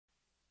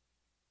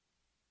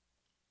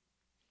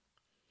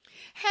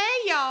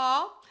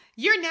y'all.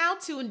 You're now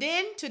tuned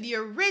in to the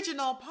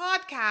original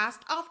podcast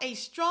of A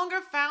Stronger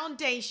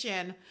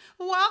Foundation.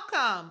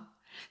 Welcome.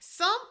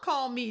 Some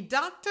call me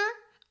Doctor,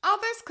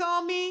 others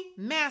call me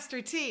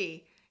Master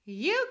T.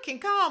 You can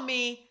call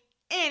me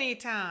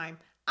anytime.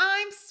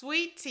 I'm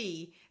Sweet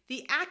T,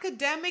 the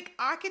academic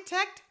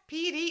architect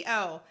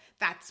PDO.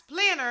 That's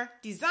planner,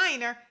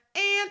 designer,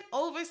 and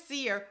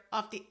overseer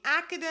of the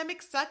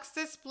academic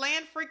success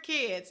plan for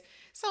kids.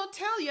 So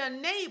tell your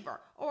neighbor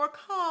or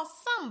call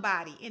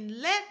somebody and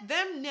let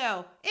them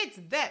know it's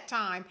that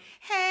time.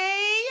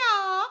 Hey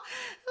y'all,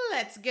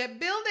 let's get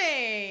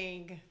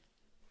building.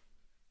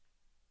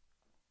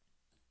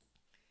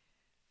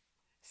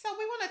 So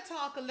we want to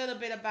talk a little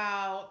bit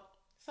about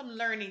some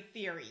learning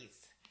theories.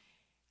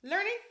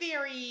 Learning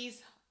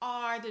theories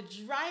are the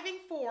driving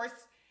force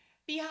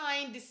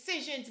behind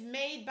decisions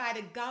made by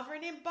the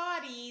governing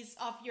bodies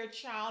of your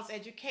child's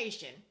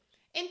education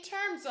in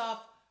terms of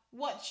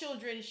what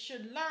children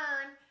should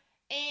learn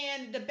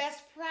and the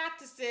best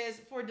practices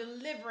for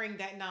delivering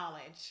that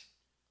knowledge.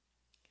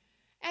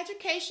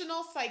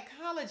 Educational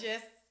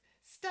psychologists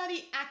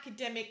study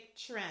academic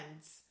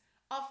trends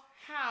of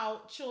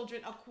how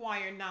children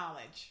acquire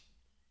knowledge.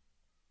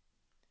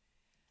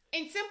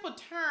 In simple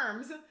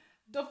terms,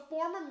 the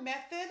former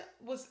method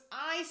was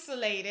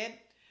isolated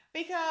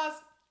because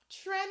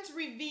trends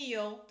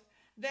revealed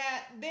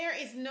that there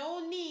is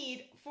no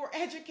need for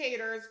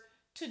educators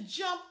to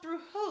jump through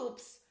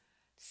hoops,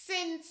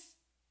 since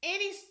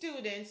any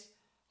students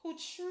who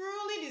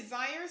truly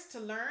desires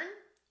to learn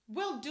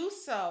will do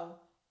so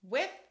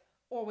with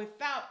or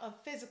without a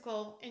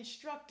physical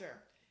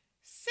instructor,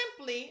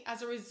 simply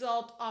as a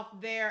result of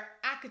their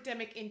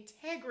academic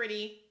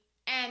integrity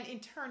and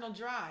internal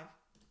drive.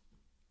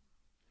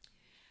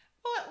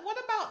 But what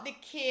about the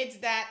kids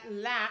that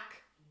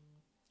lack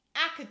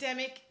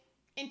academic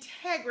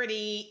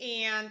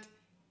integrity and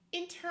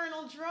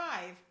internal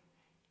drive?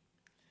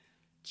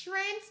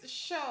 Trends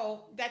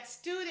show that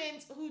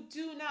students who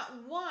do not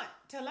want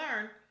to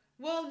learn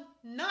will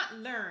not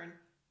learn,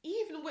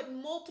 even with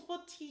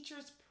multiple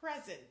teachers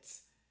present.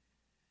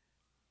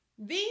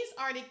 These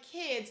are the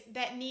kids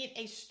that need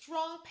a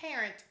strong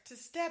parent to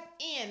step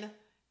in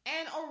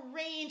and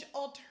arrange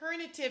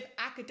alternative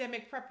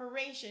academic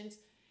preparations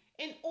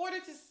in order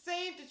to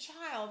save the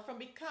child from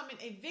becoming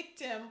a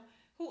victim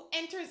who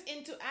enters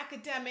into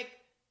academic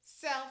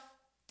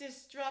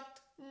self-destruct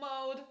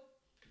mode.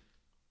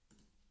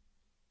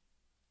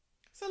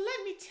 So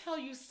let me tell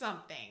you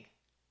something.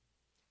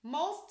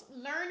 Most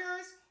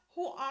learners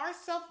who are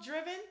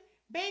self-driven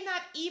may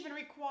not even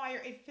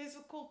require a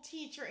physical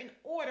teacher in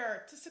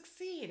order to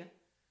succeed.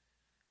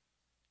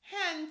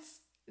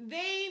 Hence,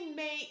 they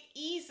may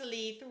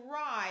easily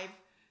thrive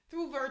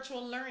through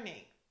virtual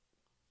learning.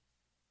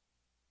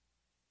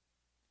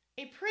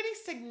 A pretty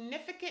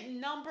significant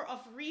number of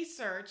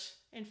research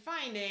and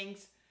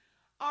findings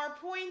are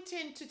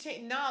pointing to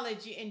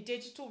technology and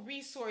digital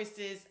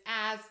resources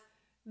as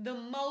the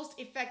most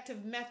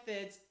effective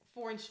methods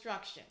for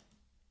instruction.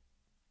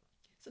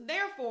 So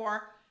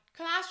therefore,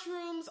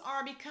 classrooms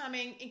are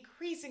becoming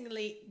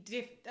increasingly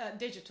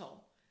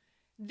digital.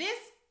 This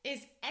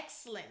is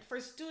excellent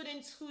for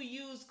students who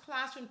use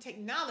classroom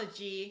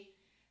technology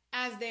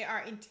as they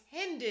are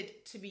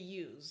intended to be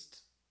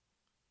used.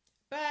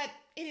 But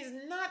it is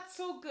not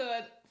so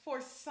good for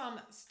some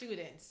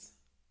students.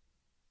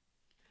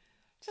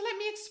 So let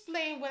me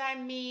explain what I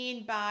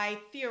mean by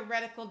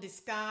theoretical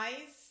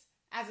disguise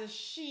as a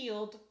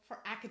shield for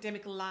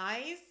academic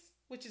lies,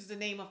 which is the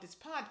name of this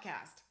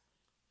podcast.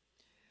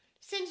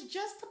 Since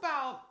just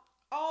about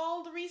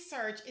all the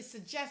research is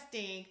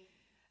suggesting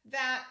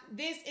that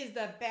this is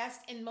the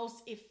best and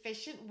most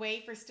efficient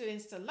way for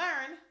students to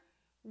learn,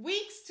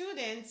 weak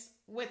students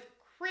with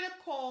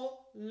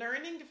critical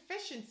learning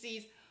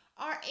deficiencies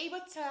are able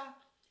to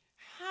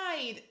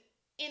hide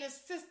in a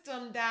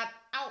system that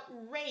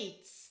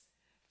outrates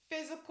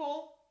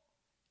physical,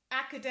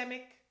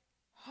 academic,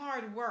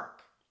 hard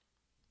work.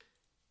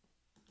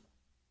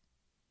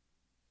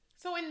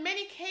 So in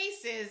many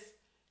cases,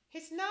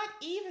 it's not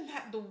even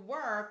that the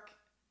work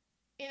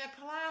in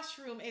a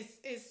classroom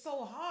is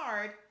so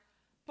hard,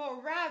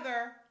 but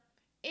rather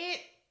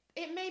it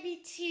may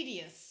be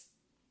tedious,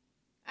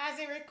 as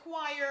it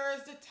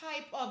requires the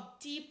type of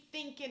deep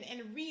thinking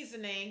and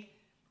reasoning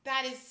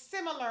that is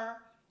similar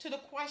to the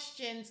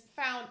questions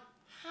found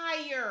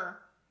higher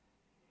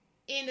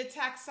in the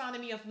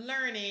taxonomy of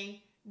learning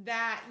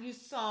that you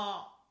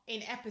saw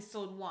in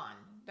episode 1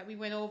 that we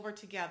went over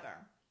together.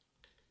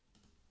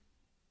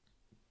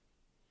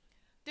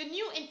 The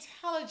new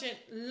intelligent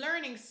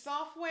learning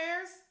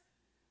softwares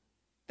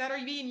that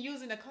are being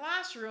used in the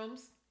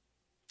classrooms,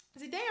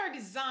 they are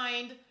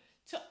designed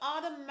to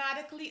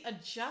automatically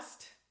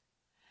adjust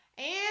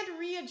and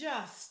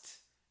readjust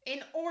in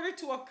order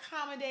to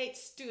accommodate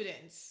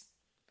students,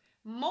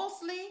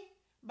 mostly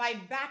by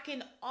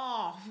backing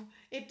off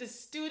if the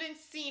student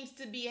seems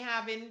to be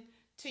having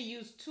to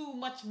use too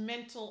much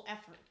mental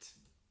effort.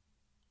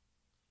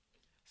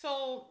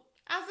 So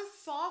as the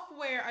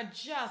software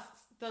adjusts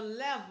the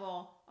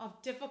level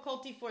of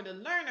difficulty for the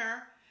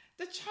learner,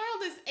 the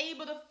child is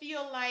able to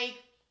feel like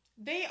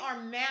they are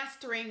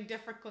mastering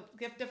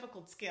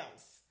difficult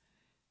skills,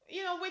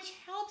 which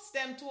helps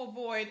them to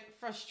avoid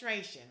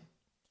frustration.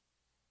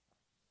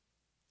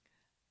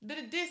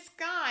 The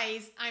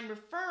disguise I'm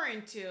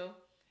referring to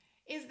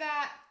is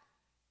that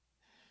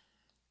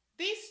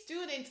these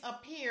students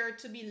appear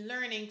to be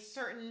learning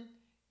certain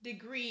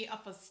degree of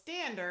a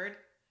standard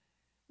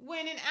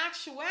when in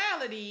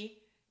actuality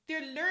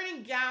their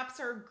learning gaps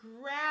are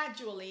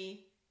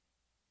gradually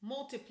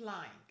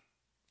multiplying.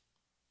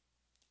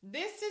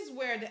 This is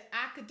where the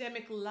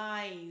academic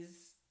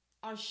lies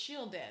are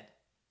shielded.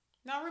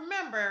 Now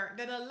remember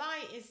that a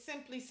lie is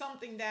simply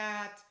something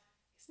that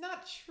is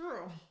not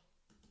true.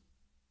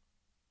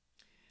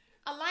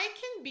 A lie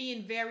can be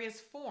in various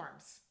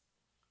forms.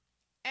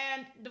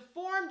 And the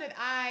form that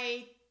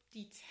I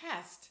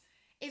detest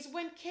is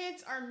when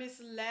kids are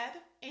misled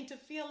into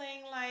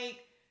feeling like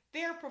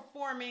they're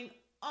performing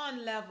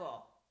on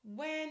level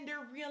when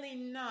they're really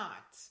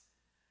not.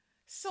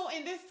 So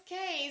in this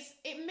case,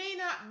 it may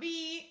not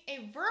be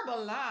a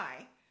verbal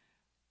lie,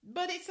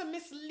 but it's a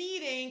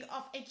misleading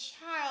of a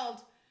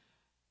child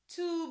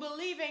to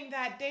believing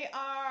that they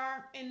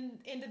are in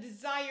the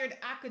desired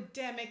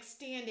academic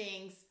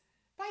standings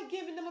by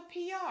giving them a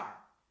PR,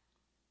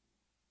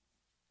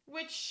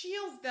 which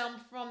shields them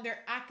from their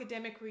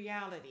academic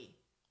reality.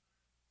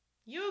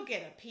 You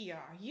get a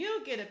PR,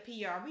 you get a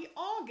PR, we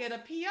all get a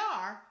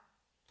PR,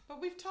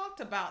 but we've talked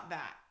about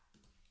that.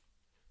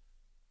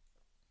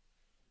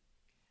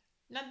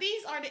 Now,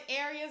 these are the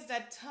areas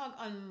that tug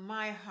on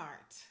my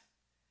heart.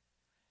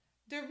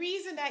 The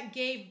reason that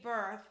gave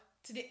birth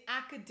to the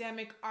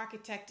academic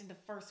architect in the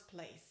first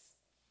place.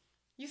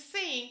 You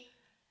see,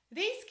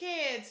 these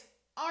kids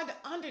are the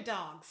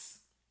underdogs,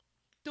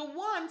 the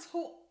ones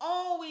who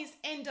always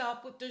end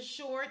up with the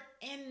short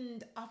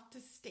end of the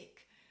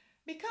stick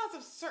because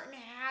of certain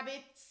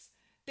habits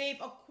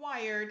they've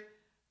acquired,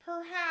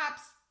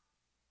 perhaps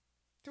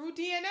through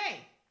DNA.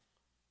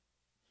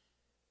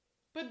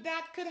 But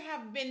that could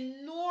have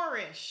been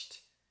nourished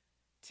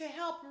to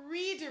help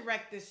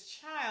redirect this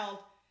child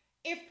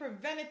if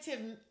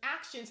preventative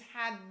actions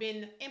had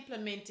been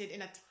implemented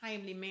in a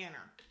timely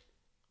manner.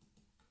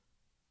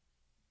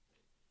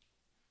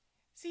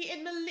 See,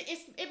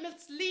 it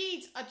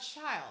misleads a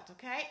child,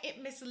 okay?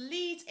 It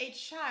misleads a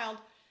child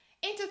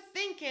into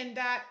thinking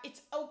that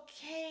it's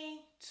okay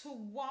to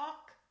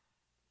walk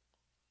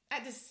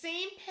at the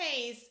same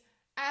pace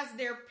as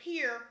their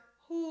peer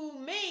who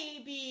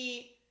may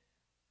be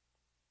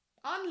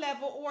on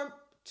level or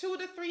 2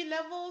 to 3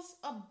 levels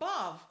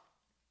above.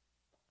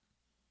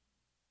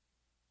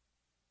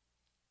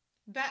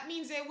 That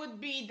means they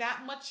would be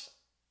that much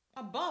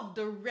above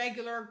the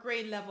regular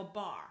grade level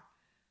bar.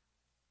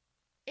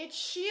 It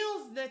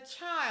shields the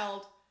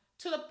child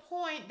to the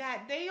point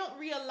that they don't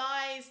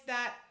realize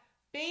that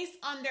based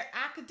on their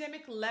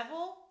academic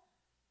level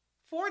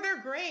for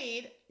their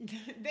grade,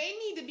 they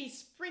need to be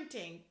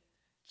sprinting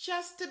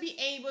just to be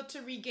able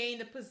to regain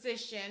the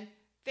position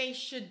they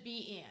should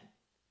be in.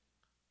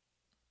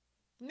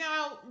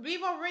 Now,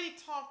 we've already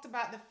talked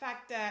about the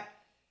fact that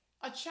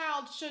a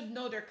child should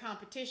know their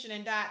competition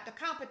and that the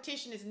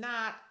competition is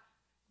not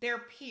their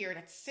peer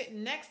that's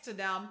sitting next to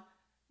them,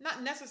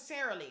 not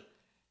necessarily.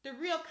 The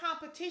real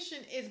competition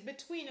is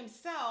between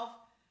themselves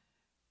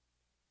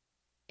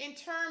in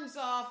terms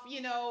of,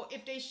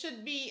 if they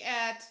should be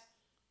at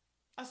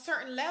a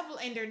certain level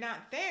and they're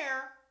not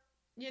there,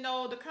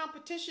 the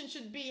competition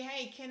should be,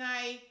 hey, can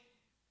I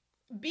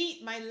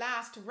beat my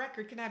last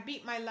record? Can I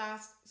beat my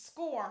last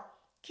score?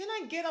 Can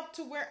I get up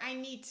to where I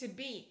need to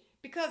be?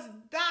 Because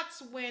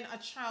that's when a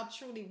child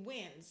truly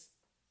wins.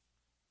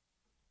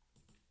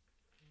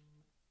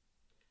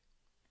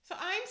 So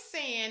I'm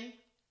saying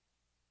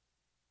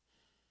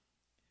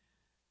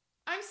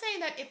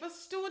that if a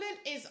student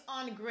is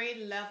on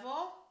grade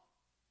level,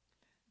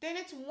 then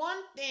it's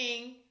one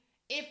thing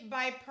if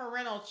by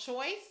parental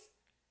choice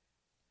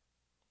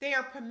they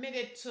are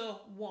permitted to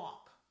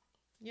walk.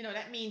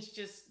 That means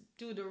just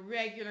do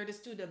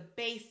the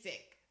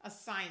basic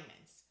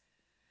assignments.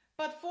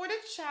 But for the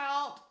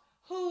child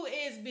who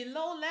is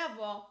below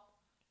level,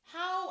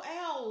 how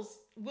else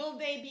will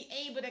they be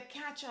able to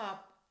catch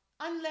up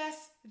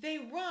unless they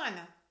run?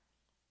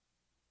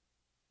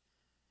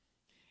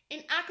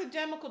 In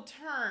academical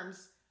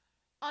terms,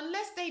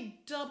 unless they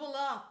double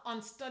up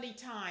on study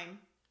time,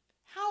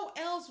 how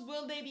else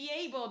will they be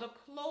able to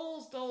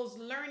close those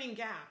learning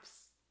gaps?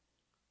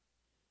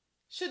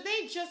 Should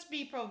they just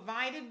be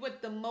provided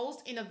with the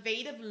most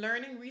innovative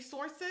learning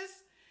resources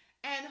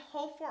and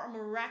hope for a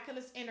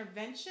miraculous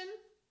intervention?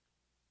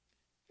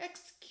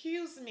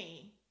 Excuse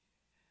me,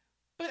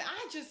 but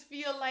I just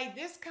feel like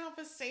this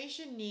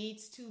conversation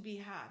needs to be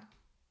had.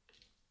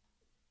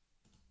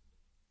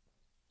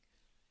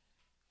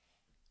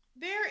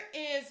 There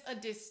is a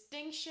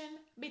distinction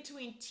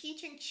between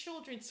teaching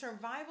children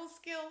survival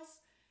skills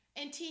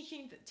and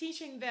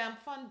teaching them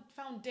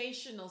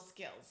foundational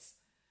skills.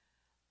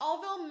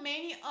 Although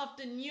many of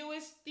the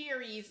newest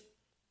theories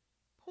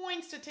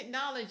points to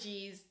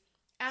technologies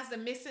as the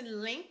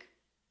missing link,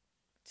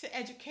 to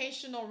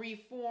educational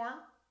reform,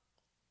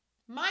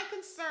 my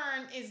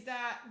concern is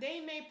that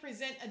they may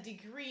present a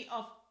degree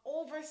of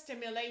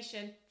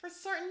overstimulation for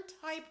certain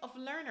type of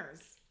learners.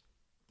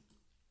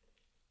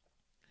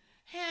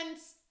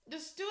 Hence, the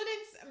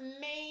students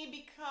may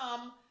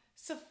become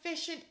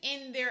sufficient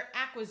in their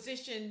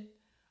acquisition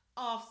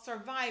of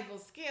survival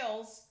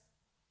skills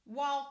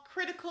while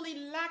critically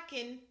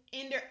lacking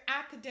in their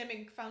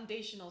academic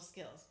foundational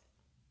skills.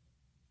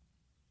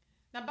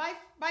 Now,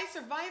 by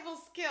survival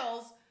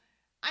skills,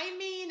 I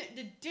mean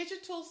the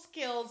digital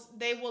skills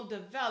they will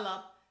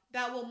develop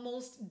that will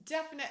most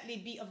definitely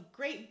be of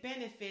great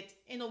benefit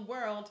in a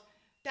world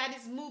that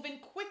is moving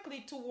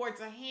quickly towards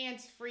a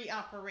hands-free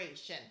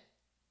operation.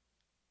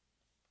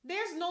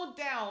 There's no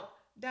doubt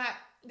that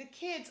the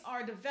kids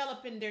are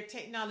developing their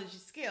technology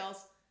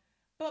skills,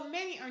 but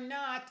many are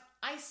not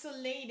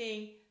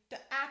isolating the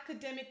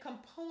academic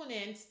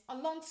components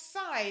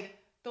alongside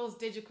those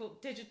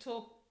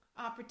digital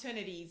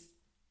opportunities.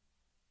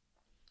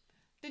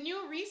 The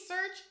new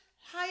research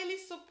highly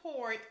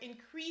support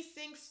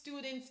increasing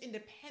students'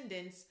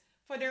 independence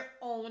for their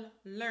own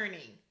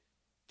learning.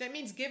 That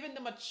means giving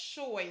them a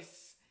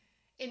choice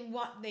in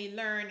what they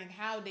learn and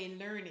how they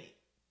learn it.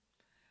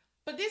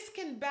 But this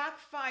can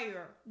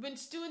backfire when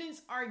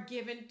students are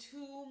given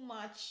too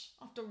much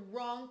of the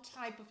wrong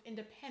type of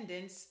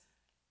independence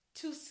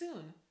too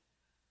soon.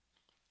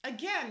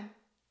 Again,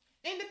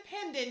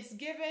 independence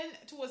given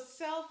to a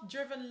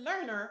self-driven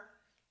learner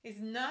is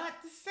not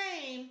the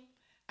same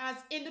as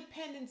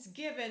independence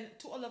given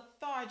to a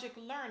lethargic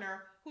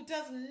learner who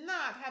does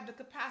not have the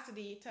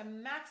capacity to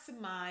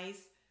maximize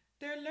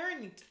their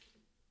learning.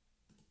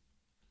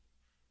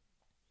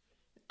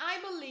 I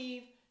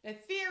believe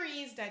that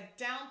theories that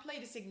downplay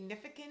the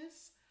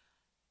significance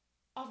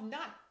of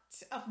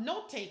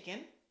note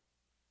taking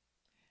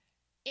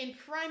in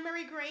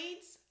primary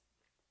grades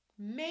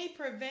may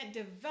prevent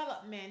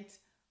development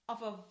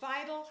of a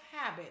vital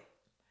habit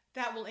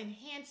that will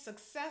enhance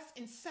success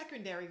in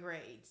secondary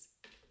grades.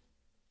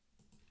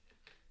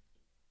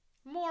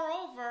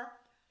 Moreover,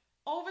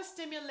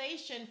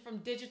 overstimulation from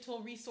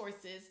digital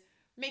resources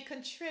may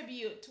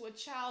contribute to a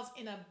child's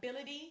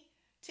inability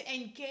to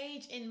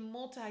engage in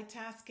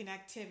multitasking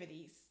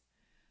activities,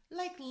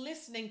 like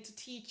listening to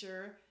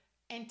teacher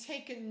and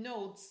taking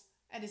notes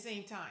at the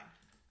same time.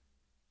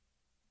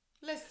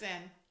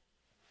 Listen,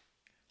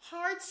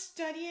 hard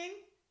studying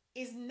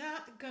is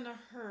not gonna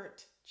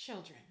hurt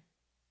children.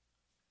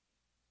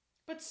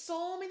 But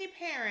so many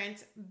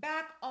parents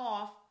back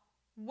off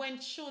when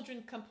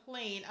children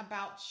complain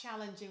about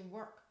challenging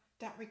work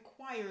that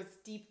requires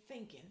deep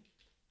thinking.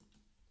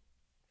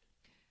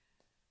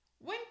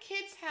 When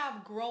kids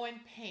have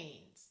growing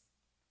pains,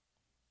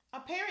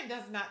 a parent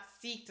does not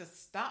seek to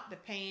stop the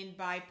pain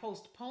by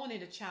postponing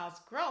the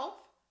child's growth.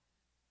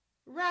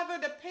 Rather,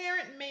 the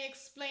parent may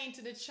explain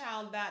to the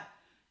child that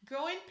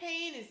growing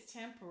pain is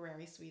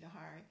temporary,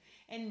 sweetheart,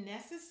 and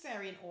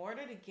necessary in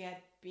order to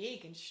get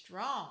big and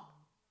strong.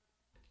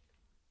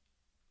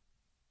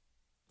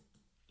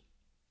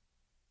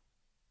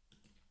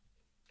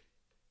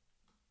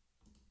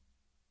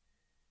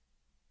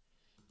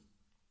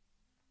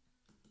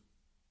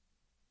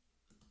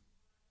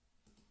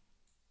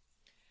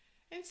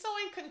 And so,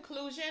 in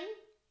conclusion,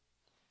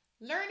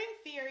 learning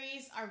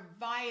theories are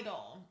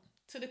vital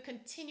to the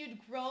continued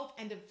growth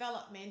and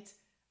development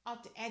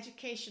of the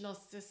educational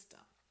system.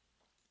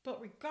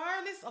 But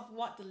regardless of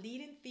what the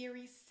leading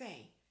theories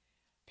say,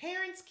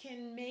 parents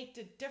can make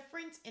the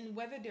difference in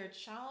whether their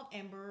child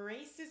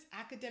embraces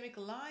academic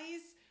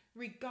lies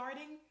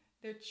regarding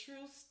their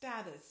true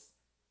status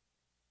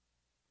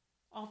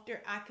of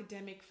their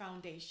academic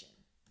foundation.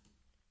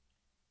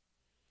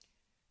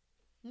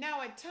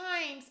 Now, at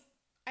times,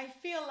 I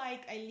feel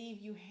like I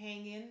leave you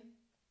hanging,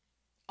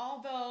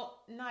 although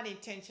not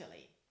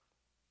intentionally.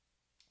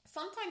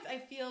 Sometimes I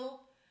feel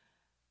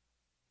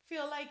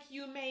like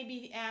you may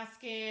be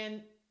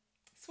asking,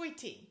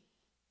 sweetie,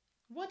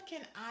 what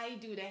can I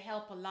do to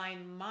help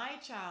align my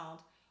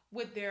child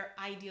with their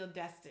ideal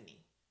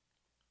destiny?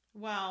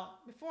 Well,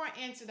 before I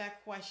answer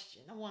that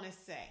question, I want to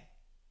say,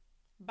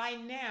 by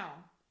now,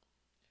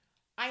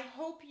 I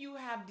hope you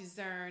have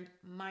discerned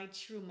my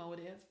true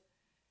motive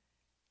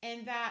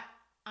and that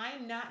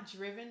I'm not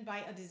driven by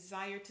a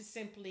desire to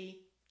simply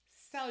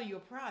sell you a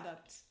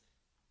product.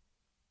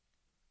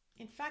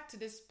 In fact, to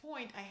this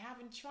point, I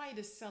haven't tried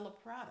to sell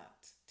a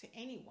product to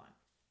anyone.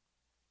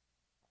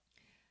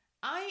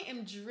 I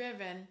am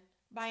driven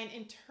by an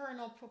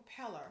internal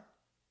propeller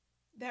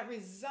that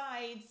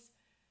resides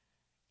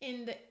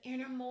in the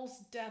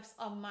innermost depths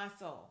of my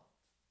soul.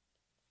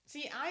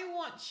 See, I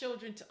want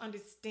children to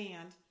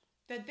understand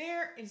that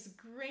there is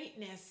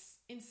greatness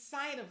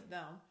inside of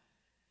them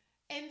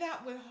and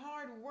that with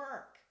hard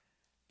work,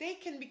 they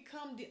can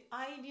become the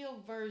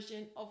ideal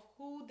version of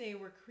who they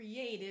were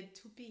created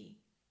to be.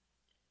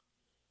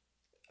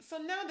 So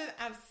now that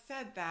I've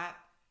said that,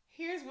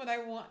 here's what I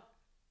want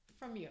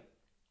from you.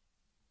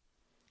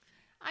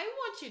 I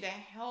want you to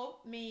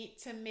help me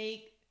to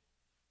make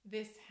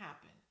this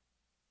happen.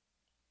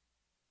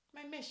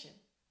 My mission.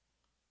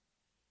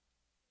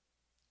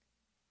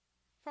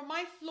 For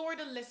my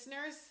Florida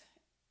listeners,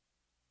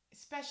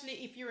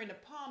 especially if you're in the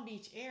Palm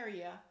Beach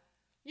area,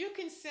 you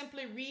can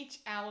simply reach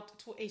out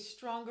to a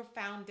stronger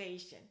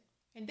foundation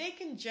and they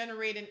can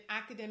generate an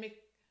academic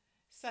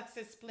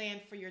success plan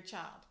for your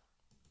child.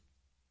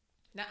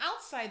 Now,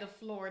 outside of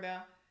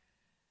Florida,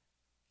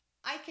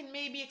 I can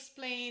maybe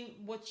explain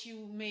what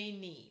you may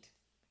need.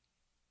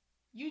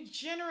 You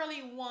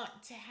generally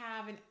want to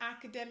have an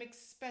academic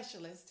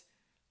specialist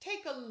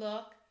take a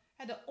look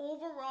at the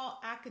overall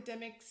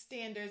academic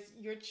standards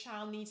your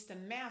child needs to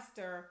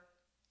master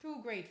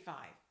through grade 5,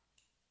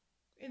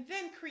 and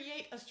then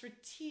create a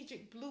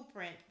strategic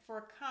blueprint for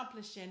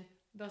accomplishing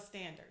the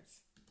standards.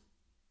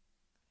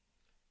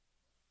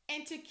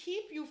 And to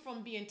keep you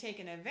from being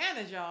taken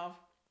advantage of,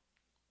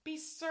 be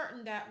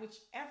certain that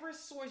whichever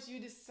source you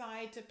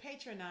decide to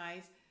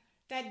patronize,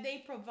 that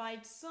they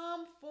provide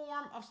some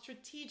form of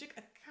strategic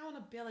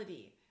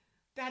accountability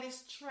that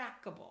is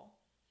trackable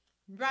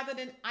rather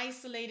than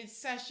isolated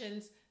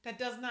sessions that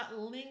does not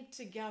link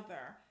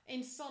together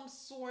in some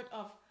sort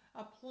of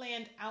a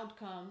planned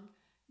outcome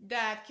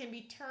that can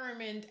be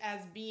determined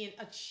as being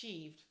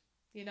achieved.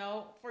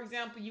 For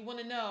example, you want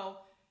to know,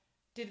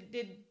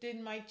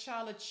 did my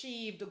child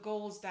achieve the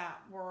goals that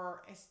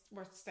were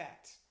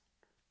set?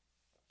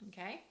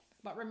 Okay?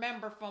 But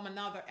remember from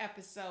another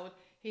episode,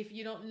 if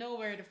you don't know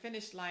where the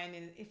finish line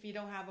is, if you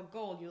don't have a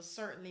goal, you'll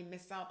certainly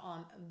miss out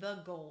on the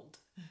gold.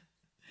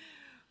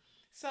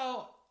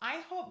 So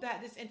I hope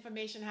that this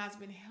information has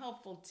been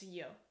helpful to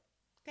you.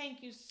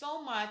 Thank you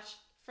so much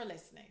for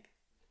listening.